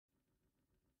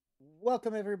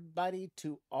Welcome everybody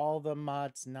to All the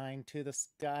Mods 9 to the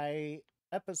Sky,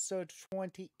 episode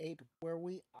 28, where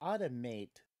we automate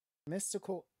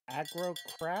mystical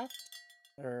agrocraft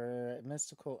or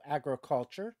mystical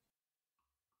agriculture.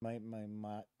 My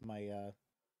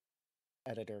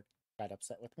editor got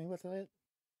upset with me with it,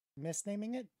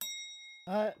 misnaming it.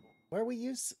 Where we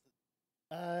use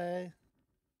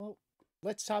well,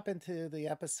 let's hop into the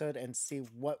episode and see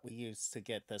what we use to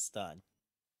get this done.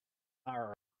 All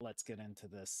right, let's get into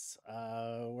this.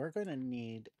 We're going to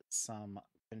need some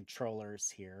controllers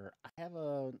here. I have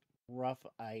a rough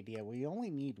idea. We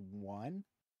only need one,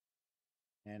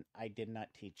 and I did not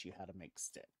teach you how to make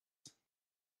sticks.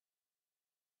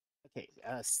 Okay,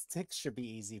 sticks should be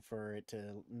easy for it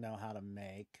to know how to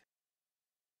make.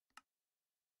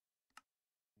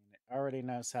 It already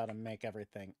knows how to make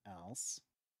everything else.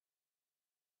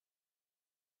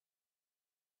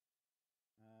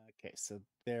 Okay, so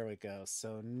there we go.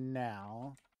 So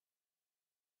now,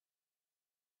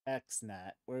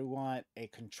 XNet, we want a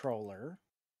controller.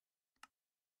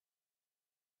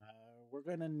 We're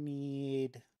going to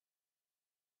need,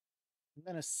 I'm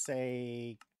going to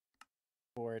say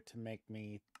for it to make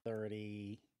me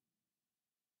 30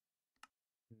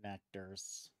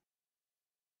 nectars.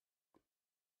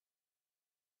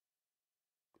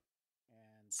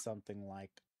 And something like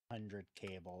 100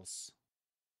 cables.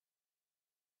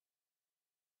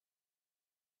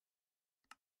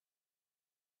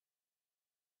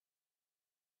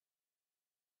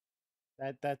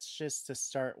 That's just to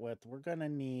start with. We're going to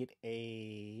need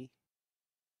a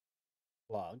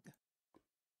plug.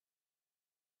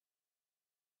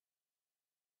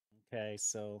 Okay,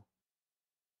 so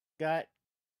got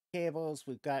cables,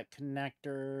 we've got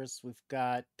connectors, we've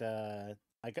got I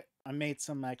made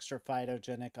some extra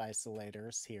phytogenic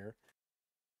isolators here.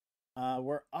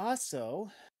 We're also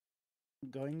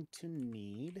going to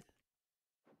need,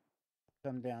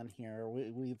 come down here,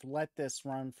 we've let this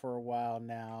run for a while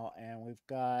now, and we've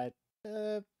got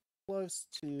close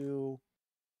to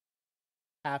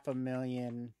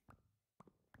 500,000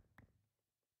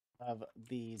 of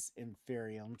these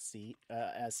inferium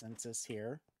essences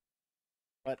here.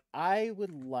 But I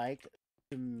would like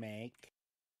to make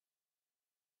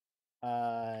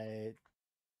don't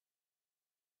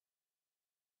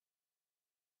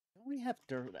we have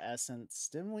dirt essence?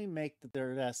 Didn't we make the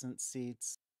dirt essence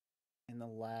seeds in the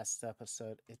last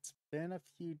episode? It's been a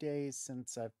few days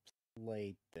since I've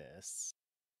played this,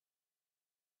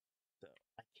 so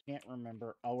I can't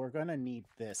remember. Oh, we're gonna need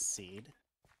this seed.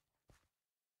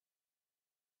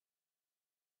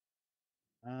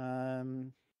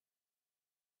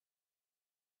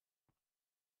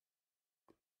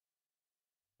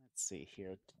 Let's see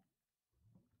here.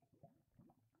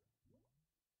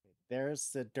 There's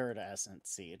the dirt essence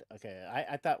seed. Okay,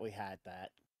 I thought we had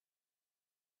that.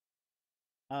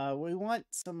 We want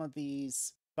some of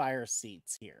these fire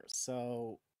seeds here.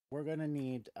 So we're going to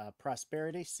need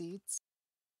prosperity seeds.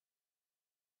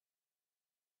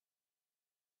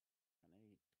 I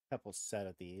need a couple set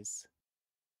of these.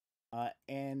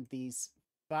 And these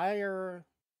fire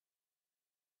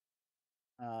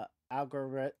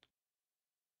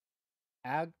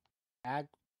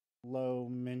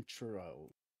𝐴𝐵𝑚𝑛𝑡𝑟𝑜.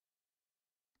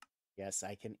 Yes,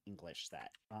 I can English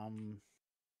that. We're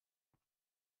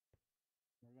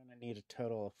going to need a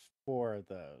total of 4 of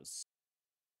those.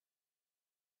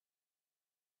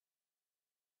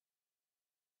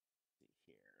 Let's see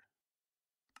here.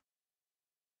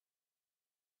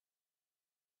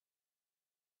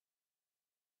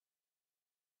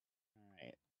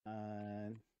 All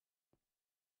right.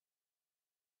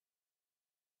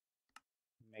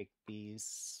 Make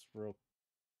these real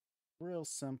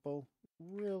simple.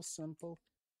 Real simple.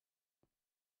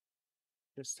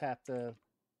 Just have to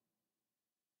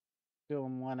do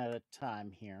them one at a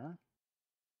time here.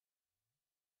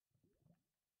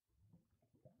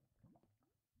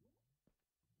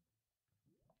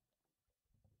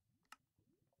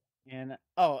 And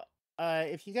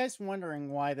if you guys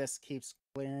wondering why this keeps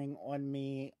clearing on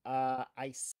me,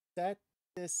 I set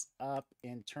this up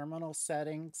in terminal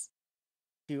settings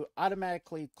to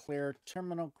automatically clear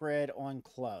terminal grid on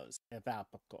close if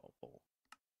applicable.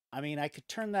 I mean, I could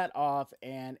turn that off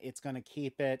and it's going to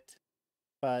keep it,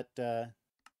 but there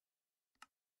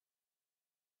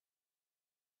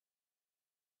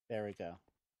we go.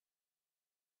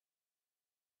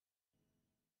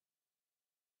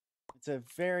 It's a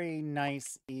very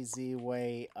nice, easy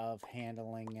way of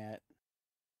handling it.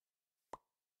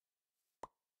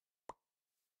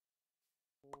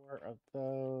 4 of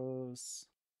those.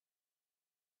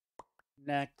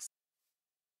 Next,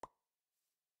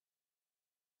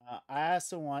 I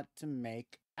also want to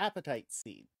make appetite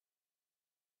seed.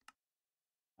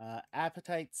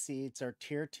 Appetite seeds are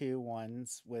tier 2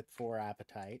 ones with 4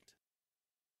 appetite.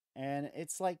 And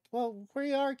it's like, well,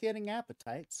 we are getting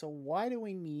appetite, so why do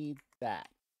we need that?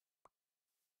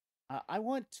 I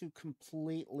want to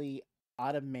completely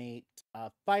automate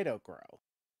phytogrow.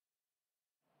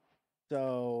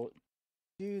 So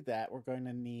to do that, we're going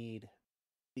to need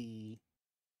the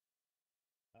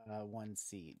 1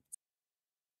 seed.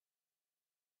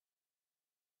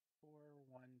 4,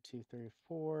 1, 2, 3,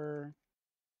 4.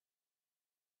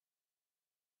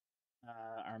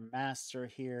 Our master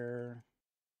here.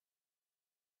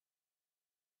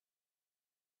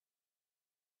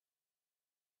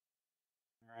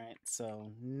 All right,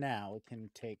 so now we can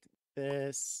take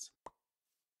this,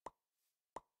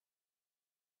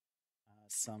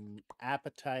 some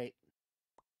appetite.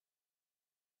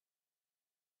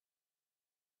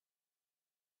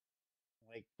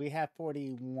 Like, we have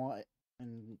 41K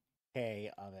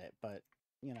of it, but,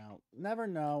 you know, never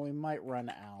know, we might run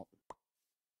out.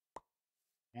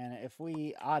 And if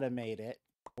we automate it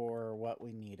for what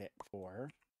we need it for,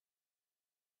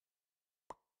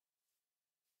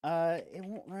 it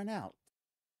won't run out.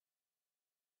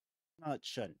 No, it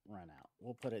shouldn't run out.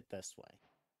 We'll put it this way.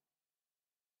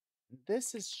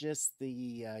 This is just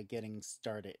the getting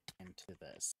started into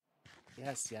this.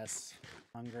 Yes, yes.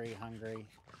 Hungry, hungry.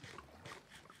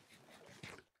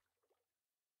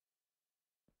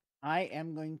 I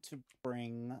am going to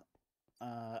bring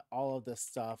all of this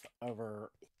stuff over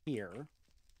here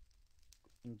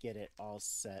and get it all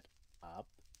set up.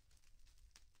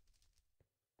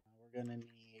 We're going to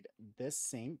need this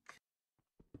sink.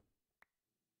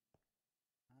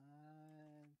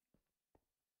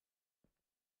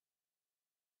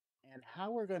 And how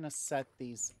we're going to set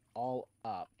these all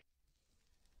up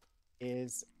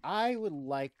is I would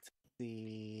like to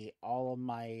see all of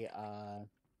my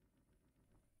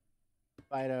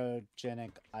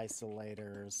phytogenic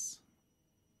isolators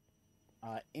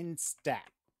in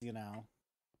stacks, you know.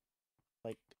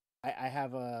 Like, I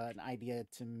have an idea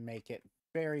to make it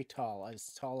very tall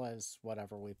as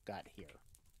whatever we've got here.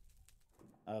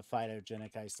 A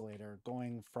phytogenic isolator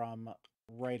going from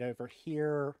right over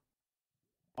here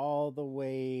all the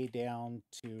way down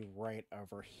to right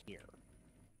over here.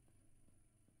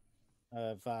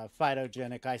 Of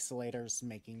phytogenic isolators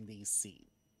making these seeds.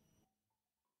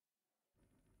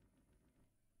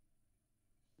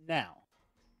 Now,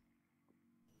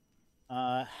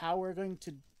 how we're going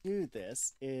to do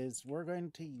this is we're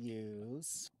going to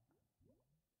use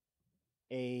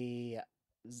a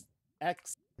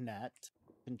XNet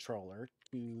controller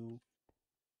to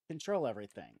control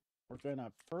everything. We're going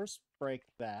to first break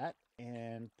that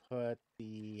and put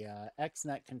the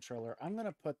XNet controller. I'm going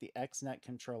to put the XNet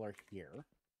controller here.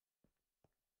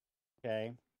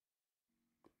 Okay.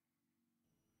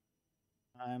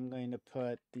 I'm going to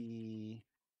put the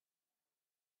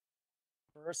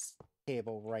first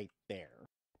cable right there.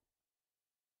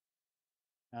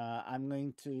 I'm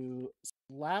going to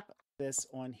slap this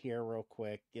on here real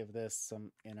quick, give this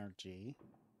some energy.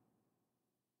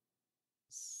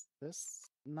 Is this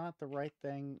not the right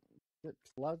thing? Is it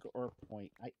plug or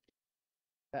point?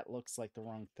 That looks like the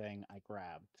wrong thing I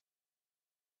grabbed.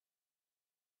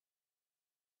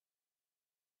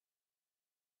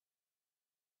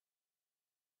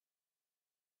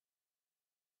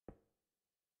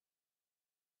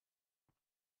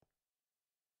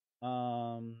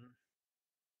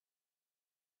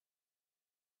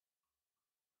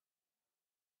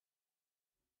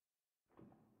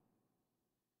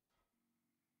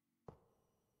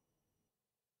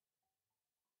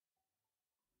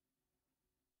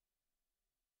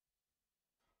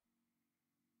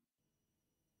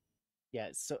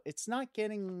 Yeah, so it's not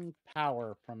getting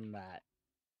power from that.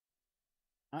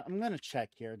 I'm going to check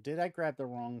here. Did I grab the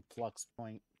wrong flux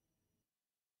point?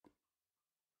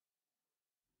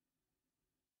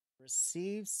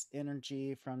 Receives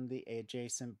energy from the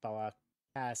adjacent block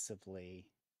passively.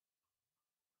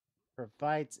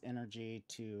 Provides energy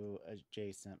to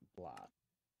adjacent block.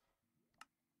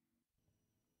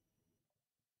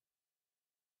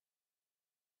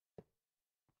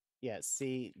 Yeah,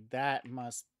 see, that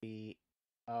must be...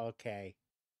 Okay.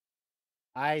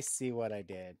 I see what I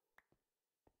did.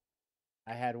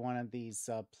 I had one of these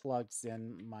plugs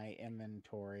in my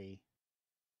inventory.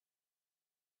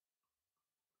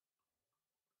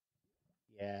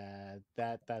 Yeah,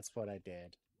 that's what I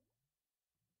did.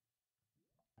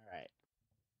 All right.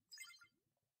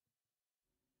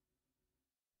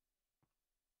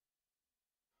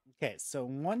 Okay, so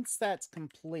once that's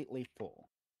completely full,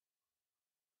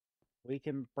 we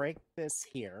can break this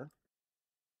here.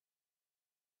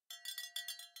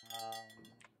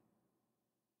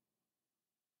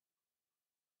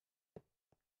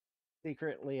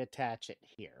 secretly attach it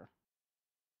here.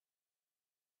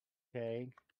 Okay.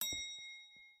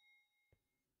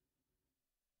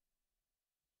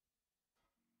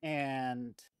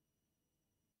 And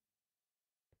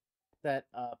set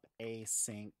up a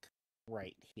sink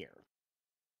right here.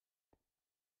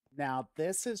 Now,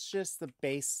 this is just the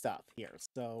base stuff here.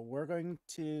 So we're going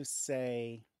to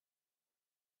say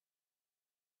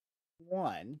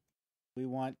 1, we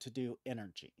want to do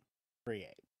energy,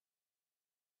 create.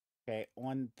 Okay,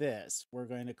 on this, we're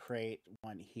going to create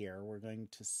one here. We're going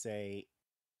to say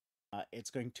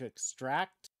it's going to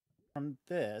extract from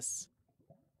this.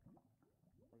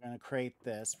 We're going to create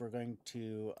this. We're going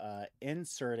to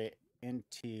insert it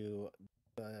into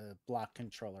the block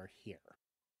controller here.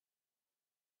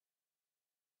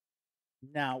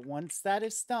 Now, once that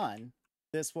is done,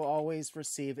 this will always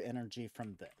receive energy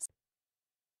from this.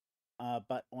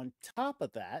 But on top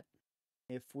of that,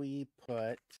 if we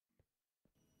put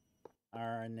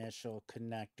our initial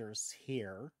connectors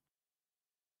here,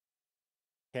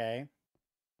 okay,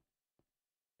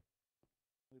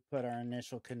 we put our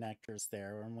initial connectors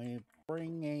there, and we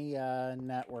bring a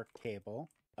network cable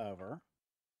over,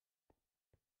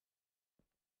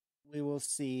 we will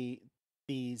see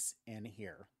these in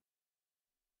here.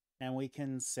 And we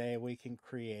can say we can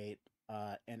create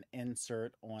an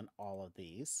insert on all of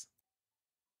these.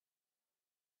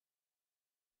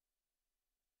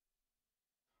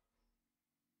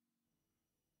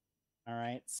 All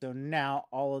right, so now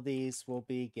all of these will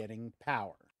be getting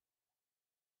power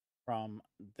from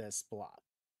this block.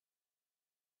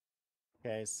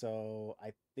 Okay, so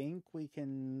I think we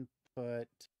can put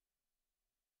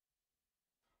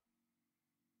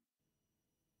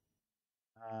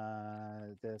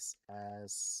this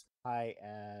as high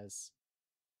as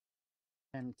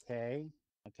 10K.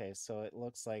 Okay, so it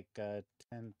looks like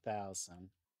 10,000.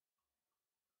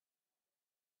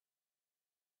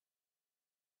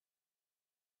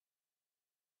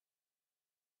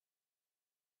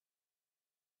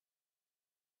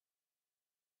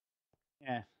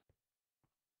 Yeah.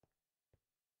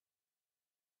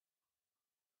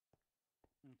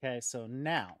 Okay, so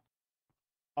now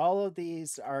all of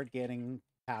these are getting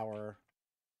power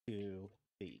to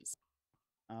these.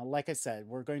 Like I said,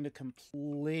 we're going to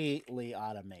completely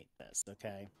automate this,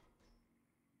 okay?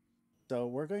 So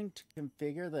we're going to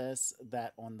configure this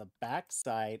that on the back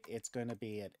side, it's going to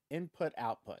be an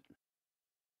input-output.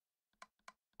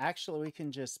 Actually, we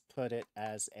can just put it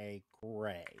as a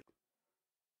gray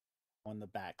on the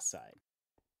back side.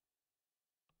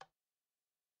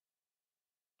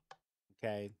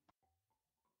 Okay.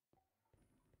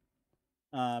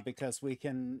 Because we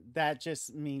can, that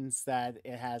just means that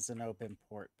it has an open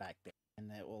port back there, and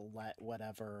it will let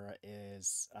whatever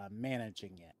is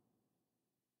managing it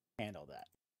handle that.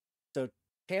 So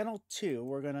channel 2,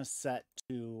 we're going to set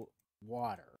to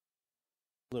water,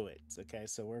 fluids. Okay,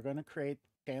 so we're going to create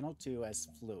channel 2 as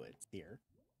fluids here.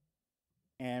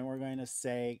 And we're going to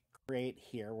say create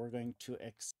here. We're going to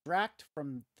extract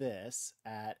from this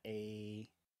at a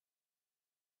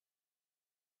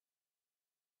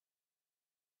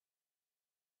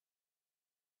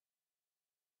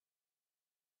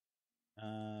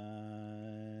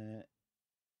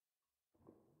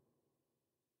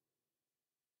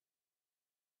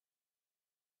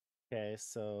okay,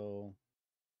 so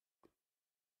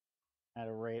at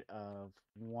a rate of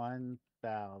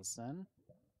 1,000.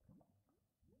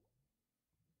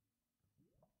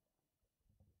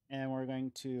 And we're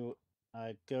going to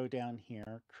go down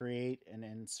here, create an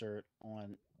insert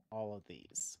on all of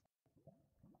these.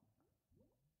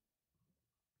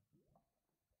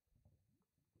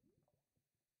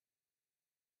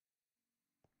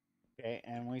 Okay,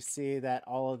 and we see that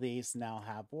all of these now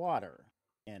have water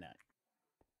in it.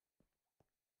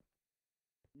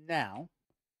 Now,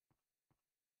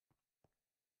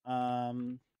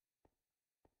 I'm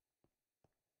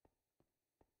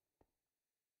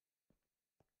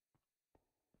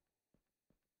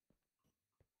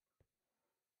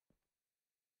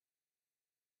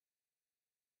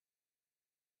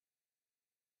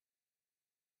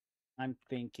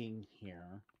thinking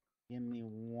here. Give me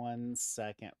 1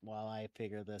 second while I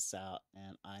figure this out,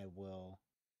 and I will.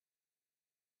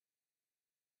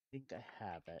 I think I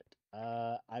have it.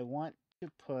 I want to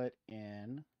put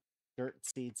in dirt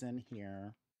seeds in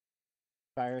here,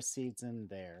 fire seeds in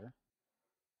there,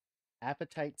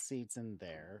 appetite seeds in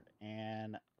there,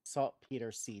 and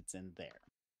saltpeter seeds in there.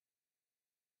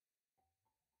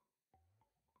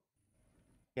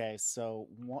 Okay, so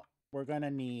we're going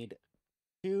to need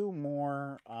 2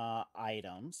 more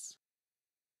items.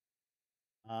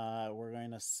 we're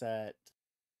going to set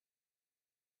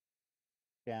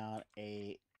down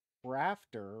a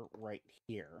crafter right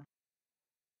here.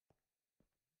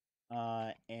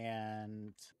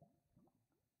 And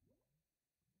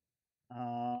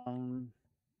we're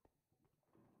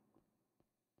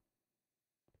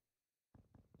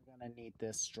gonna need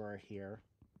this drawer here.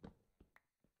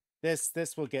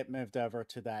 This will get moved over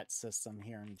to that system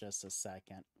here in just a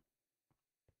second.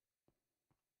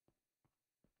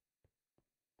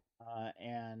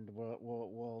 And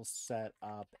we'll set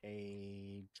up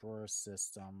a drawer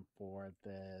system for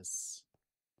this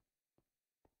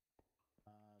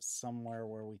somewhere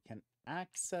where we can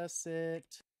access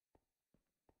it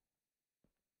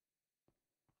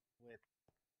with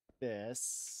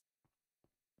this.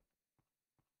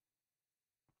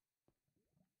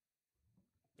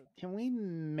 So can we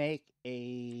make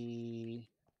a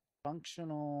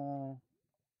functional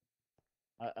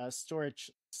a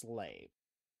storage slave?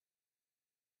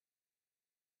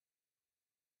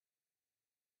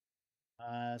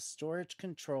 Storage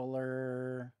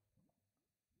controller,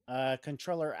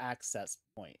 controller access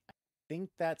point. I think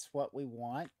that's what we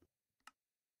want.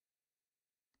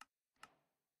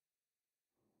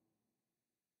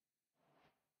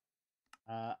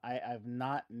 I've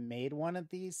not made one of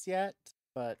these yet,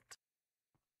 but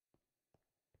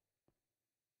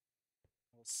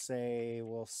we'll say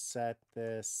we'll set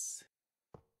this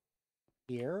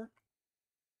here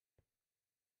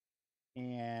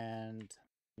and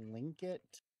link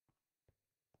it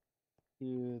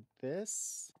to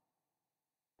this.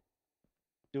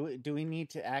 Do we need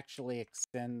to actually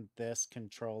extend this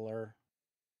controller?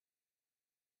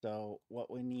 So what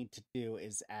we need to do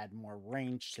is add more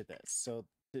range to this. So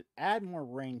to add more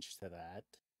range to that,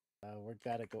 we've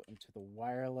got to go into the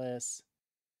wireless.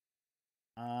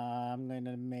 I'm going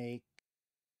to make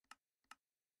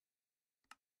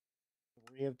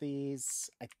 3 of these.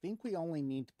 I think we only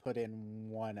need to put in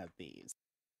 1 of these.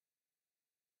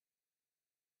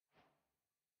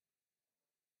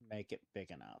 Make it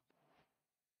big enough.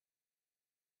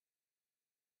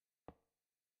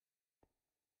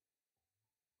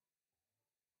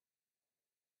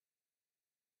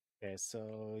 Okay,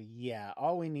 so yeah,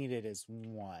 all we needed is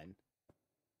 1.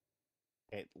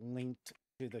 Okay, linked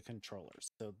to the controllers.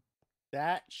 So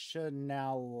that should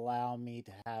now allow me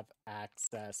to have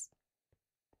access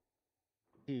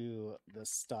to the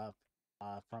stuff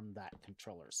from that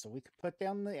controller. So we could put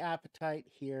down the appetite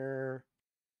here,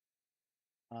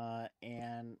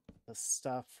 and the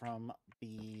stuff from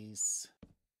these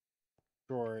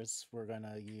drawers we're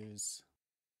gonna use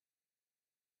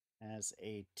as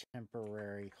a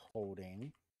temporary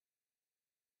holding.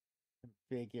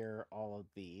 Configure all of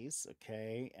these,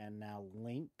 okay, and now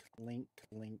link.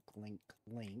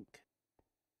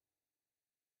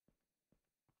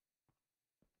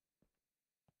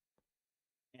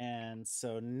 And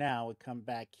so now we come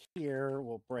back here,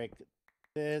 we'll break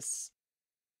this.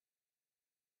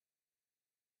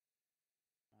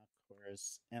 Of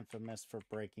course, infamous for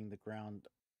breaking the ground.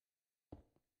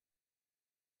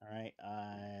 All right,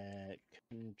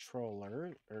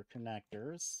 controller or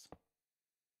connectors.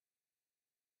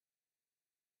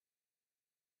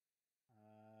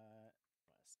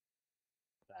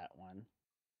 That one.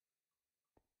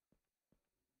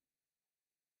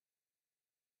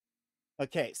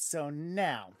 Okay, so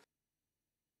now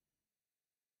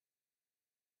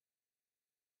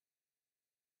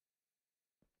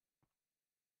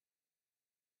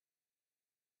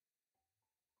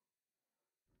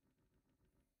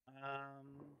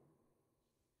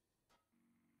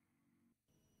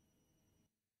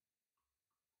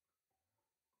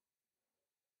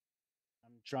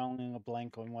I'm drawing a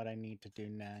blank on what I need to do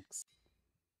next.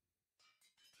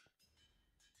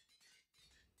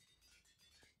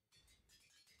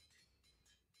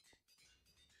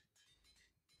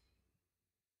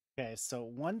 Okay, so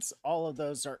once all of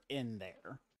those are in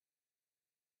there,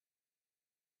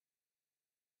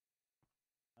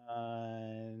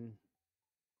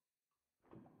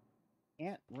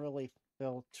 can't really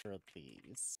filter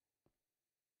these,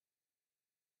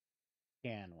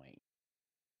 can we?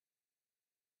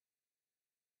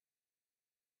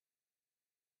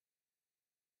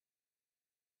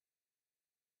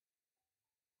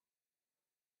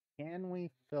 Can we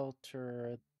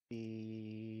filter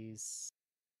these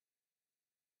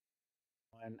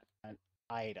on an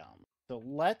item? So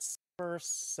let's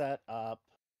first set up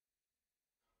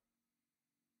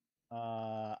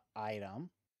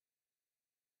item.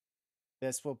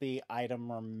 This will be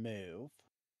item remove.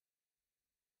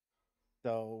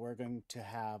 So we're going to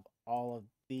have all of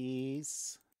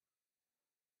these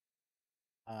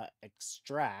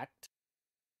extract.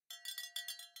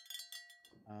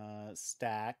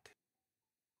 stack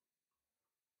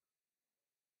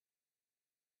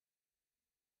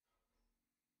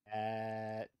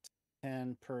at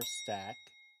 10 per stack.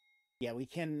 Yeah, we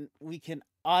can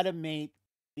automate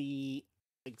the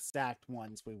exact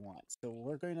ones we want. So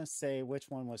we're going to say, which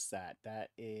one was that? That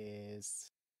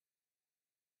is,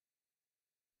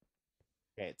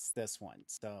 okay, it's this one.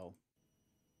 So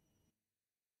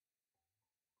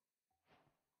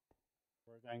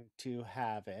we're going to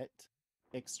have it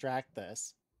extract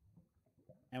this,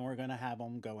 and we're going to have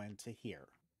them go into here.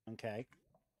 Okay.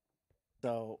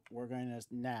 So we're going to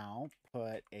now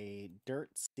put a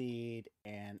dirt seed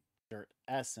and dirt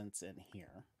essence in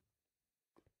here.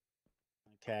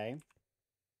 Okay.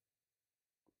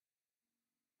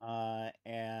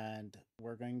 And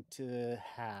we're going to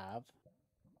have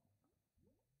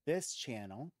this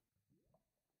channel,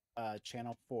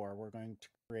 channel 4, we're going to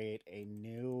create a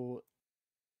new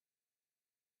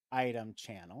item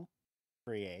channel,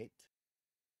 create.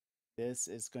 This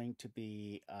is going to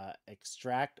be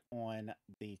extract on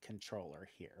the controller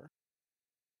here.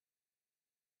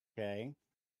 Okay.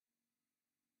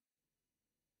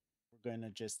 We're going to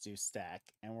just do stack,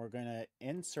 and we're going to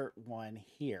insert one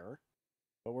here,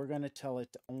 but we're going to tell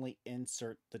it to only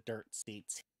insert the dirt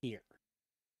seeds here.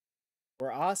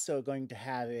 We're also going to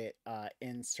have it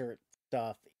insert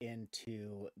stuff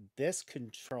into this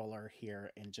controller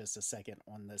here in just a second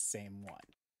on the same one.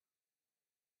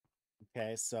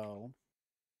 Okay, so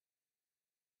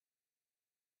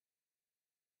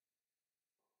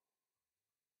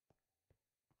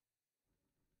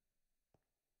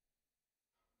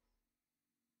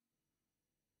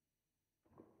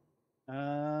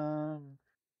um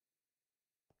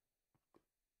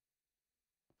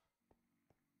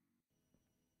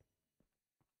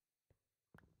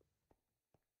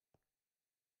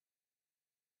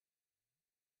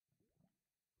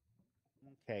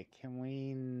okay, can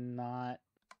we not?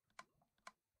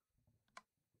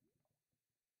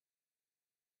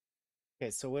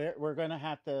 Okay, so we're going to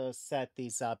have to set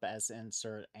these up as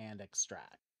insert and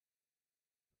extract.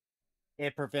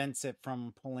 It prevents it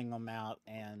from pulling them out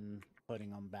and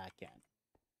putting them back in.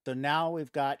 So now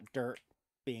we've got dirt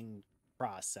being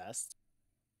processed.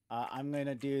 I'm going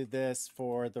to do this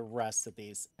for the rest of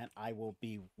these, and I will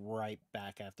be right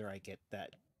back after I get that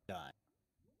done.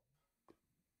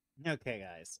 Okay,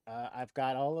 guys, I've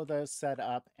got all of those set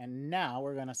up, and now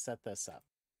we're going to set this up.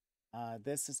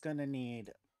 This is going to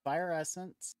need fire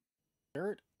essence,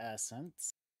 dirt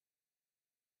essence,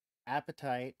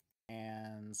 apatite,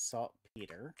 and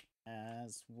saltpeter,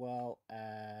 as well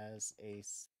as a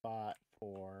spot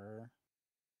for...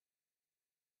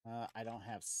 I don't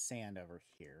have sand over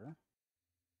here.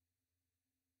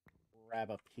 Grab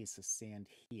a piece of sand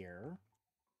here.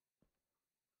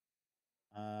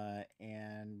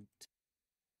 And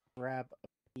grab a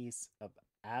piece of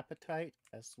apatite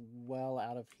as well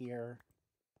out of here.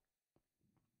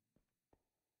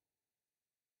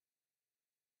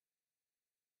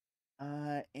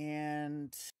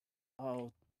 And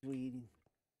oh, okay,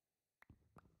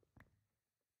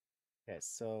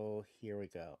 so here we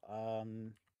go.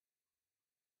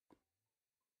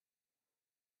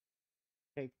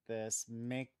 Take this,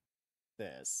 make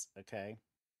this, okay?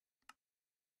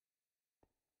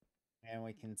 And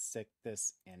we can stick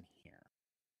this in here.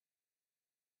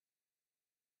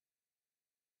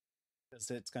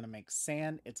 Because it's going to make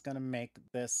sand, it's going to make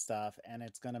this stuff, and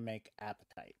it's going to make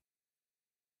apatite.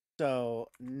 So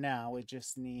now we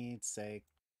just need, say,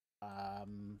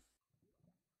 stone.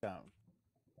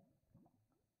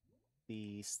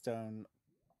 The stone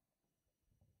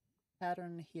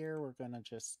pattern here, we're going to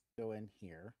just go in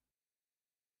here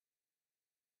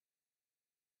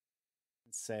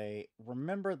and say,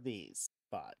 remember these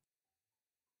spots.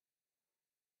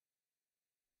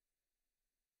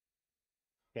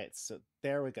 Okay, so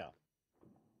there we go.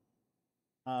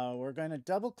 We're going to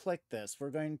double click this.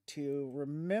 We're going to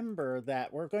remember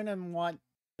that we're going to want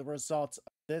the results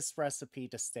of this recipe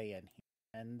to stay in here.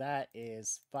 And that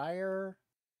is fire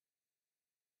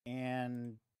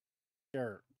and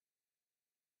dirt.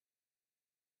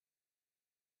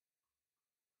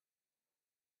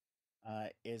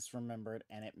 Is remembered,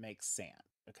 and it makes sand.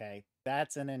 Okay,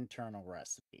 that's an internal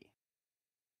recipe.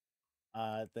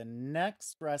 The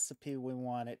next recipe we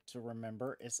want it to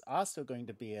remember is also going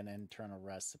to be an internal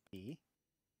recipe.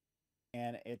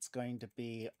 And it's going to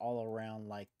be all around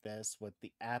like this with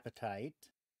the apatite.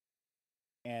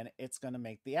 And it's going to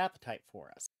make the apatite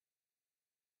for us.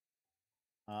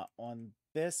 On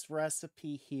this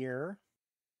recipe here,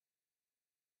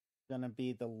 going to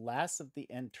be the last of the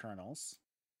internals.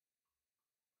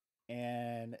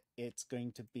 And it's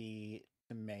going to be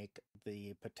to make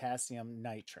the potassium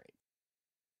nitrate.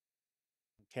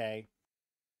 Okay.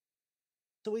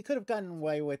 So we could have gotten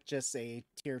away with just a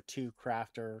tier 2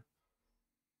 crafter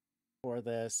for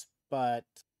this, but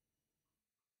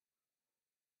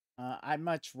I'd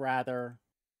much rather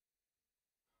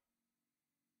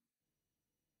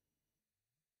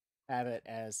have it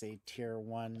as a tier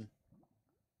 1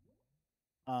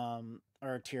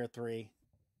 or tier 3.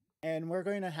 And we're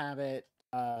going to have it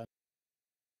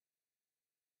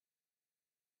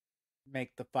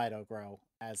make the 𝐵𝐡𝐞𝐞𝐬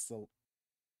as the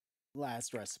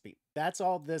last recipe. That's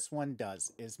all this one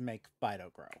does, is make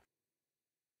𝐵𝐡𝐞𝐞𝐬.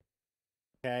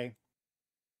 Okay.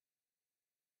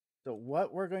 So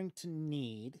what we're going to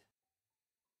need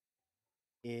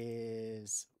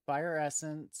is fire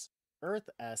essence, earth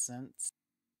essence,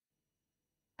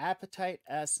 apatite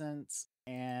essence,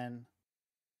 and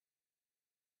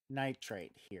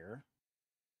nitrate here,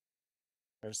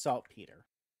 or saltpeter.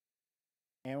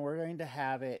 And we're going to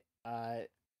have it,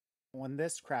 on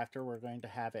this crafter, we're going to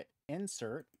have it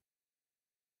insert.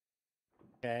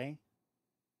 Okay.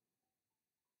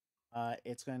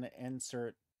 It's going to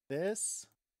insert this,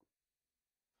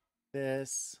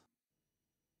 this,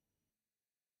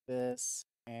 this,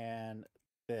 and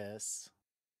this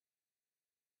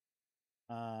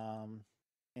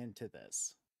into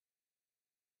this.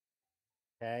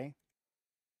 Okay.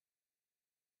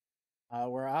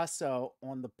 We're also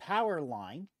on the power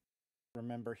line.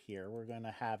 Remember here, we're going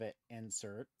to have it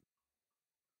insert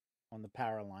on the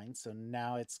power line. So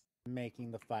now it's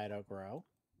making the 𝐵𝐡𝐞𝐬.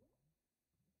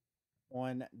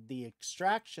 On the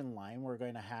extraction line, we're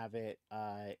going to have it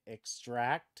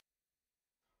extract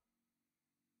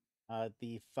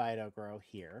the 𝐵𝐡𝐞𝐬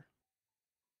here.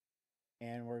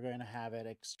 And we're going to have it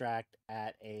extract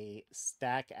at a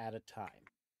stack at a time.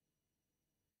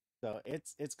 So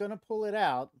it's going to pull it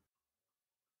out,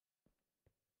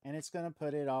 and it's going to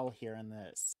put it all here in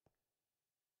this.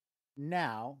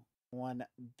 Now, on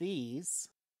these,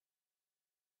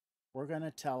 we're going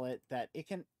to tell it that it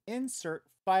can insert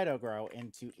𝐵𝐡𝐞𝐬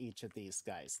into each of these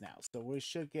guys now. So we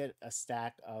should get a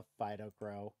stack of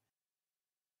𝐵𝐡𝐞𝐬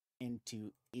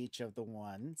into each of the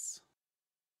ones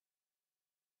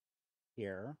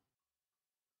here.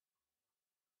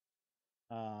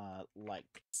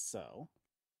 Like so.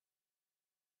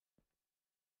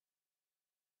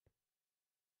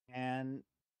 And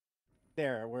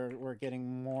there, we're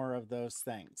getting more of those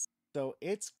things. So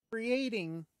it's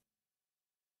creating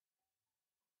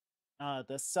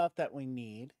the stuff that we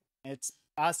need. It's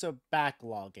also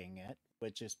backlogging it,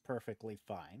 which is perfectly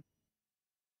fine.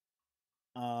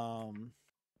 And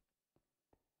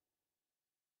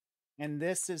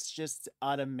this is just to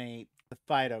automate the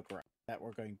𝐵𝐡𝐞𝐬 that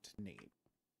we're going to need.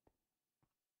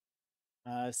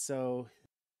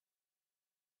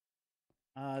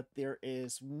 There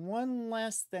is one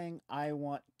last thing I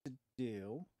want to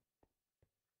do,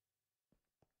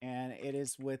 and it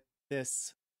is with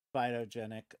this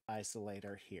𝐵𝐡ogenic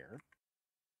isolator here.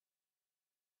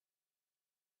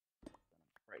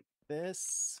 Break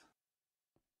this.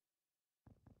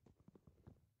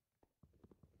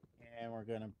 And we're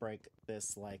going to break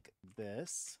this like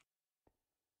this.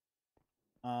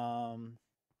 We're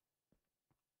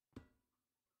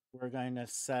going to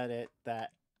set it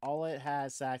that all it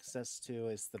has access to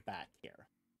is the back here.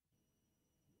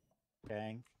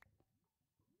 Okay.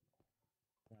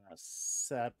 I'm going to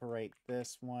separate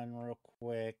this one real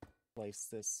quick. Place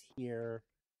this here.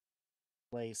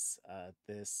 Place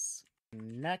this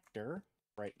connector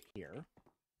right here.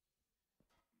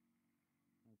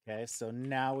 Okay, so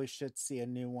now we should see a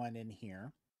new one in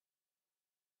here.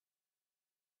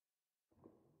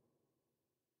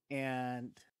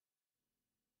 And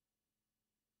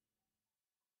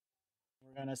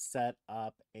we're going to set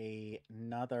up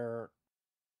another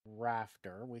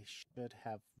crafter. We should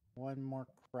have one more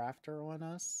crafter on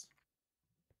us.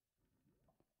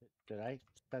 Did I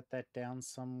set that down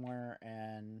somewhere?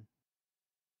 And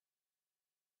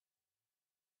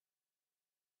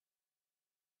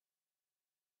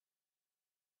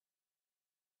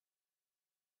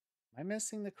am I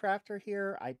missing the crafter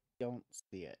here? I don't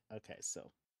see it. Okay,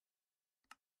 so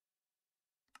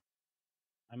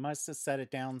I must have set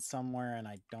it down somewhere and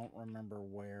I don't remember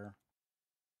where.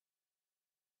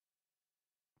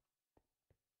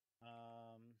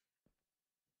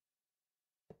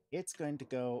 It's going to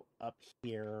go up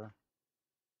here.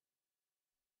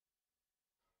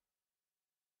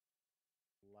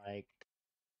 Like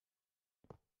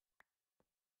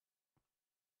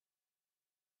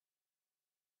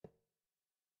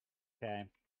okay.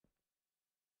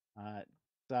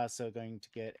 It's also going to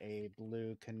get a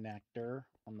blue connector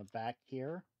on the back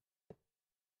here.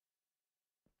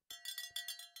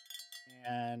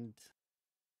 And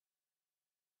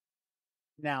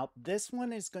now this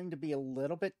one is going to be a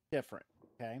little bit different,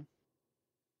 okay?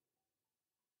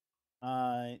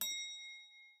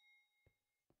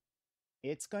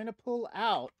 It's going to pull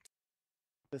out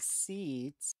the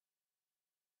seeds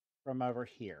from over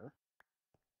here.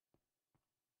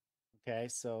 Okay,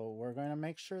 so we're going to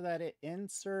make sure that it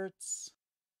inserts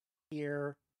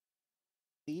here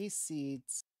these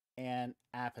seeds and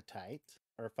apatite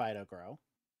or phytogrow.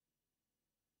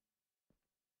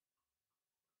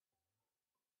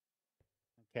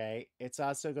 Okay, it's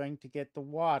also going to get the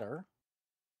water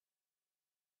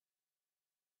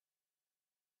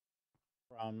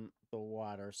from the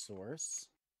water source.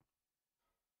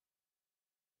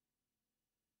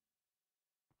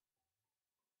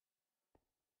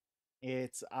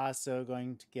 It's also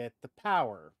going to get the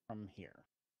power from here.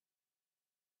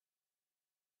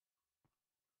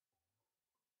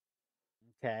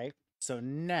 Okay, so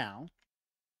now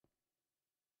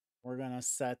we're going to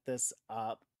set this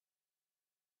up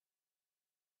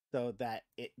so that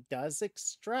it does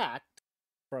extract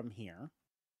from here.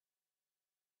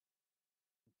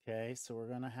 Okay, so we're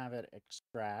going to have it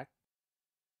extract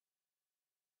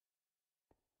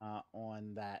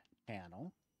on that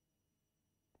panel.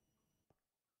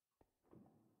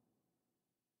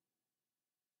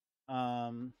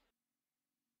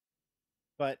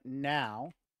 But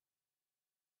now,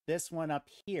 this one up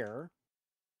here,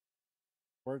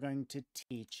 we're going to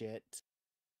teach it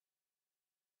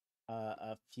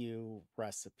a few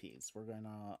recipes. We're going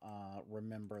to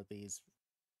remember these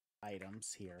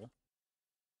items here.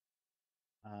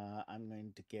 I'm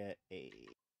going to get a...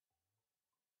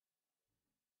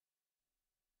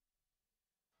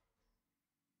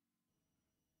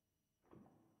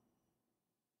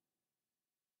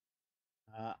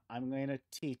 I'm going to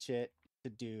teach it to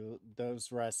do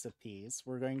those recipes.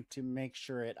 We're going to make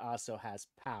sure it also has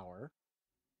power.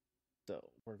 So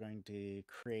we're going to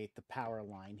create the power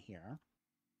line here.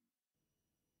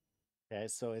 Okay,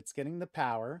 so it's getting the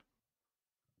power.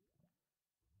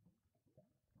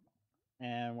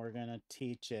 And we're going to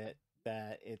teach it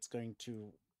that it's going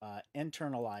to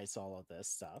internalize all of this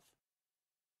stuff.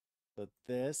 So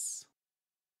this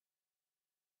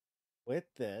with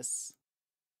this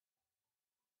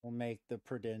will make the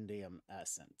Ppridinium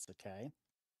essence, okay?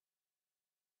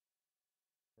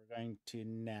 We're going to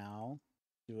now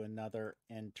do another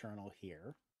internal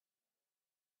here.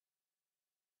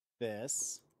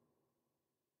 This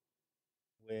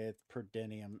with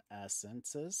Ppridinium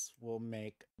essences will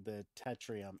make the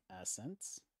Ttryum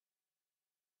essence.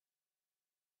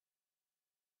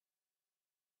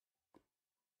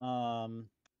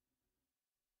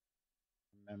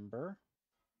 Remember,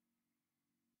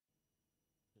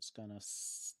 just gonna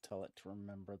tell it to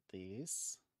remember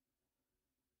these.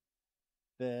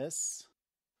 This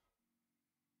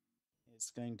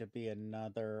is going to be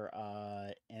another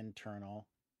internal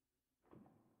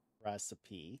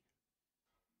recipe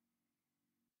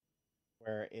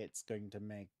where it's going to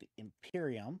make the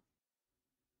Imperium.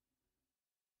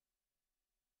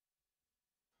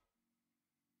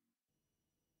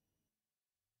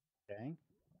 Okay.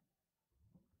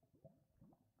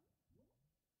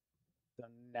 So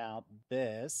now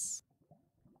this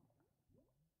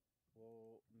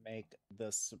will make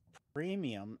the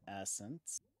Supremium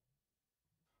essence.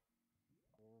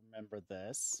 Remember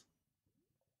this.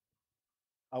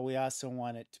 Oh, we also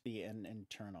want it to be an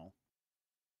internal.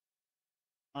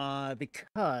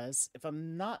 Because if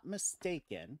I'm not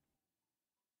mistaken,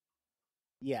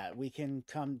 yeah, we can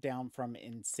come down from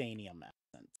Insanium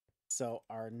essence. So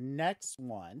our next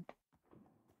one,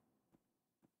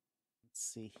 let's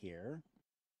see here.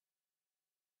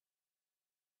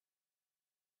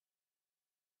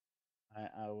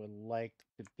 I would like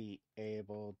to be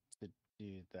able to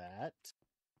do that.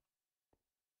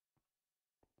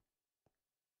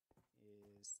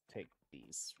 Is take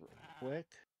these real quick.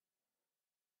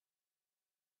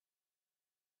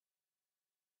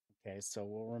 Okay, so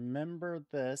we'll remember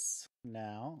this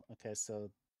now. Okay, so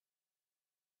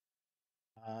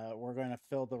we're going to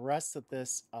fill the rest of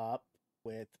this up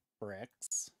with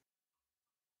bricks.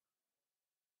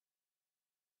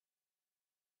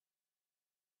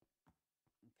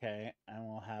 Okay, and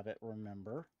we'll have it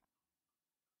remember.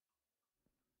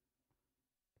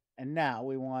 And now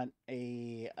we want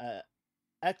a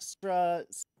extra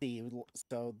C,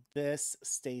 so this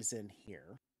stays in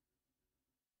here.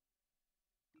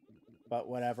 But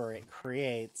whatever it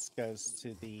creates goes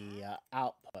to the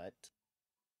output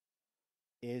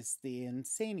is the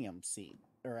Insanium seed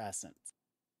or essence.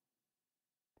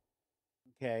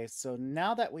 Okay, so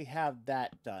now that we have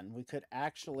that done, we could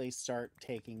actually start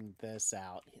taking this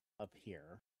out up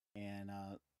here and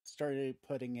started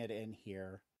putting it in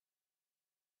here,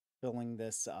 filling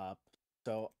this up.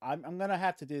 So I'm gonna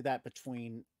have to do that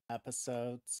between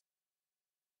episodes.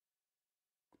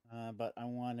 But I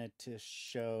wanted to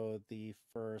show the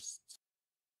first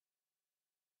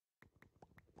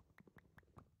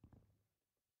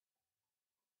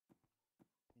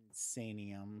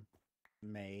Insanium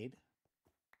made.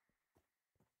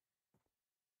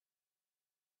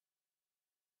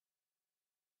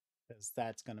 Because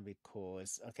that's going to be cool.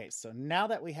 Okay, so now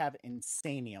that we have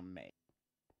Insanium made,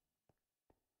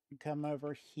 come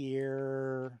over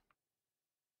here,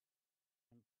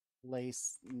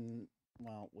 place,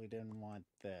 well, we didn't want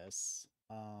this.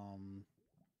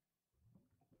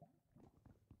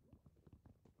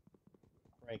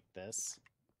 Break this.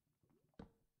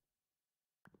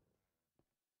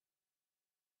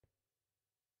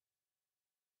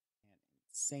 And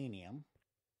Insanium.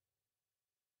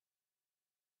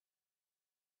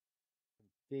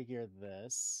 Configure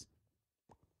this.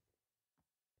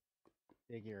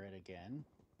 Configure it again.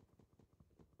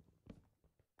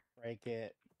 Break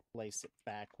it. Place it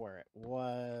back where it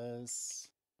was.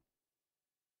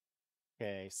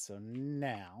 Okay, so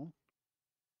now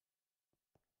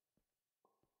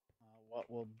what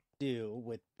we'll do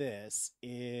with this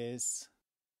is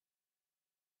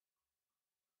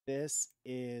this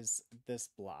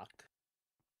block.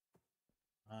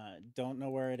 Don't know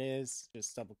where it is,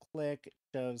 just double click, it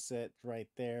shows it right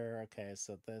there. Okay,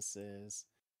 so this is,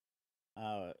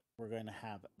 we're going to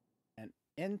have an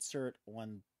insert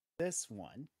on this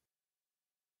one.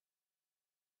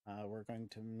 We're going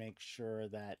to make sure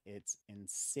that it's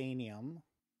Insanium,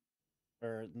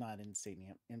 or not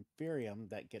Insanium, Inferium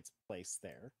that gets placed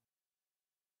there.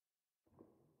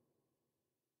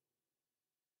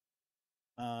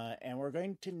 And we're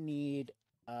going to need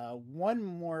one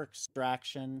more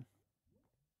extraction.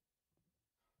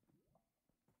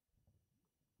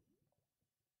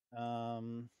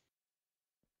 Of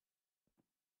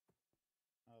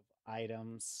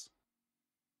items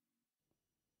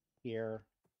here.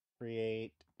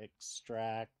 Create,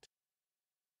 extract,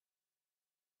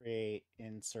 create,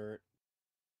 insert.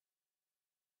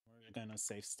 We're going to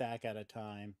say stack at a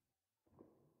time.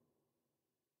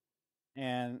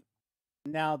 And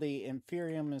now the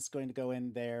Inferium is going to go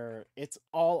in there. It's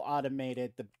all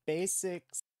automated. The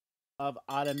basics of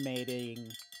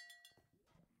automating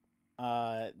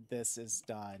this is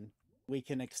done. We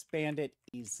can expand it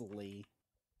easily.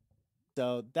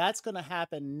 So that's going to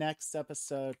happen next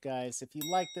episode, guys. If you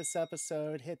like this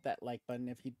episode, hit that like button.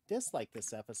 If you dislike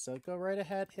this episode, go right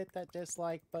ahead, hit that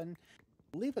dislike button.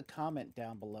 Leave a comment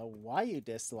down below why you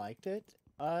disliked it.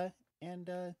 Yeah.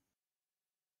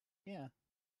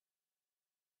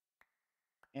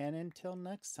 And until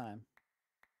next time.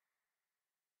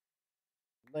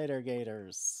 Later,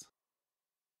 Gators.